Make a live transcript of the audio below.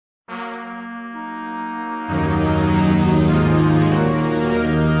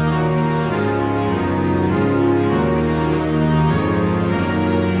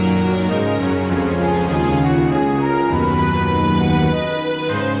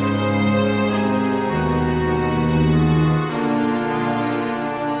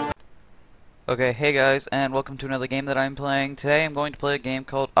Okay, hey guys, and welcome to another game that I'm playing. Today I'm going to play a game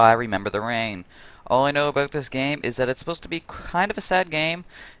called I Remember the Rain. All I know about this game is that it's supposed to be kind of a sad game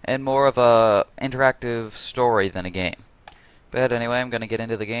and more of a interactive story than a game. But anyway, I'm going to get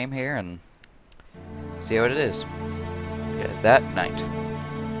into the game here and see how it is. Yeah, that night.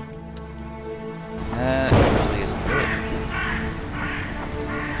 Usually isn't good.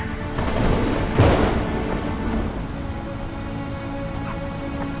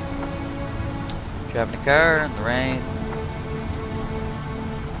 Driving a car in the rain.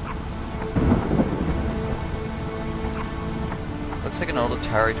 Looks like an old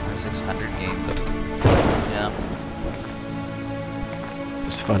Atari 2600 game, but yeah.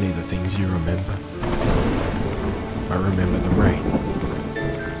 It's funny the things you remember. I remember the rain.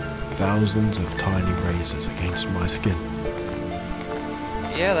 Thousands of tiny razors against my skin.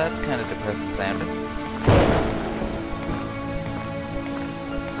 Yeah, that's kind of depressing sounding.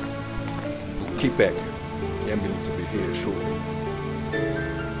 Keep back. The ambulance will be here shortly.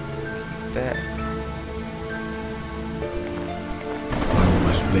 Back. I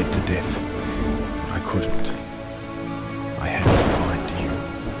almost bled to death, but I couldn't. I had to find you.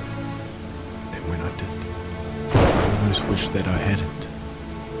 And when I did, I almost wish that I hadn't.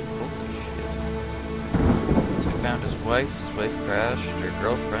 Holy shit. So he found his wife crashed, or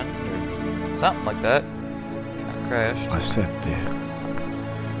girlfriend, or something like that. Kind of crashed. I sat there,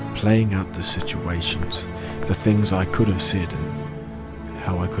 playing out the situations, the things I could have said and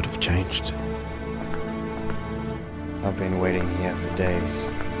how I could have changed. I've been waiting here for days.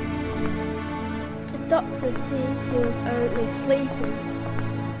 The doctor said he was only sleeping.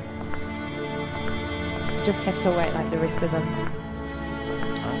 Just have to wait like the rest of them.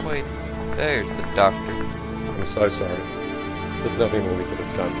 I'm waiting. There's the doctor. I'm so sorry. There's nothing more we could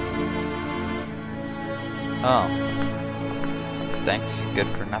have done. Oh. Thanks, you good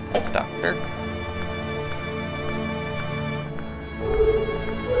for nothing, doctor.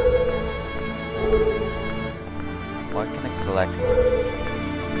 Why can I collect them?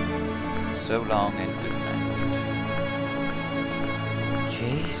 So long and good night.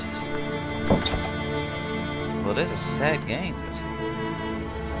 Jesus. Well, it is a sad game, but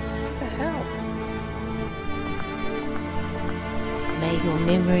what the hell? May your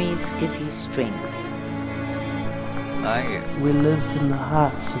memories give you strength. We live in the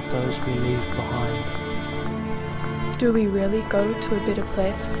hearts of those we leave behind. Do we really go to a better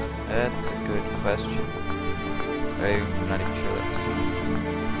place? That's a good question. I'm not even sure that myself.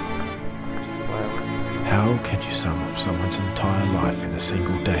 There's a flower. How can you sum up someone's entire life in a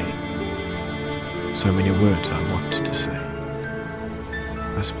single day? So many words I wanted to say.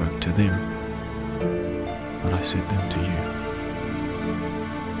 I spoke to them, but I said them to you.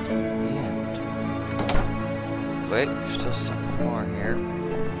 The end. Wait, there's still something more here.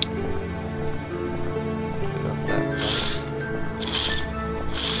 Shut off that blind.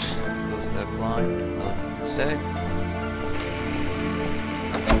 Close that blind. I'll stay.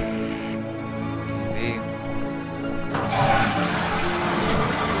 TV.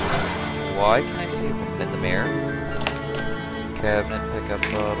 Why can I see a woman in the mirror? Cabinet, pickup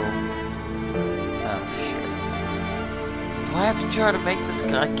bottle. Oh shit. Do I have to try to make this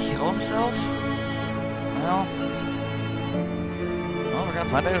guy kill himself? Well, we're gonna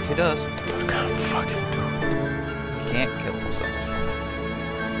find out if he does. I can't fucking do it. He can't kill himself.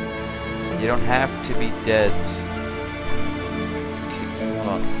 You don't have to be dead. Hold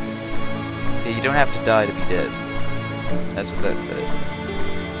on. Yeah, you don't have to die to be dead. That's what that said.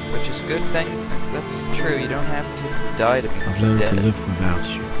 Which is a good thing. That's true. You don't have to die to be I've learned dead. to live without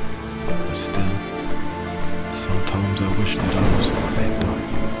you, but still, sometimes I wish that I was the one that died.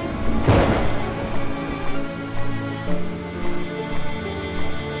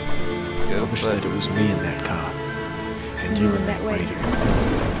 Go, I wish but that it was me in that car, and you in that waiting room.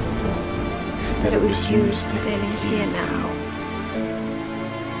 That it was you standing here now.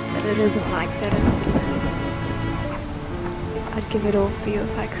 That it isn't like that, is it? I'd give it all for you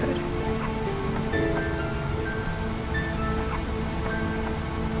if I could.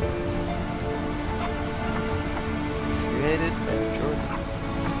 created by Jordan.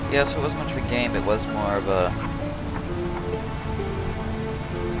 Yeah, so it wasn't much of a game, it was more of a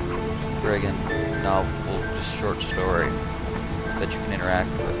friggin' novel, just short story that you can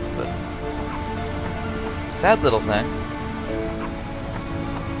interact with, but sad little thing.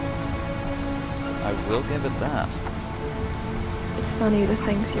 I will give it that. It's funny the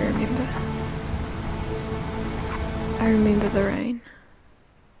things you remember. I remember the rain.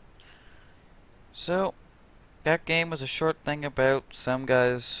 So, that game was a short thing about some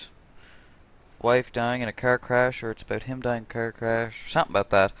guy's wife dying in a car crash, or it's about him dying in a car crash, or something about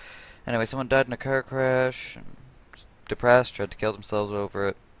that. Anyway, someone died in a car crash. Depressed, tried to kill themselves over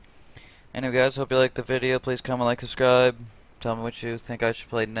it. Anyway, guys, hope you liked the video. Please comment, like, subscribe. Tell me what you think I should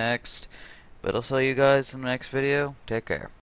play next. But I'll see you guys in the next video. Take care.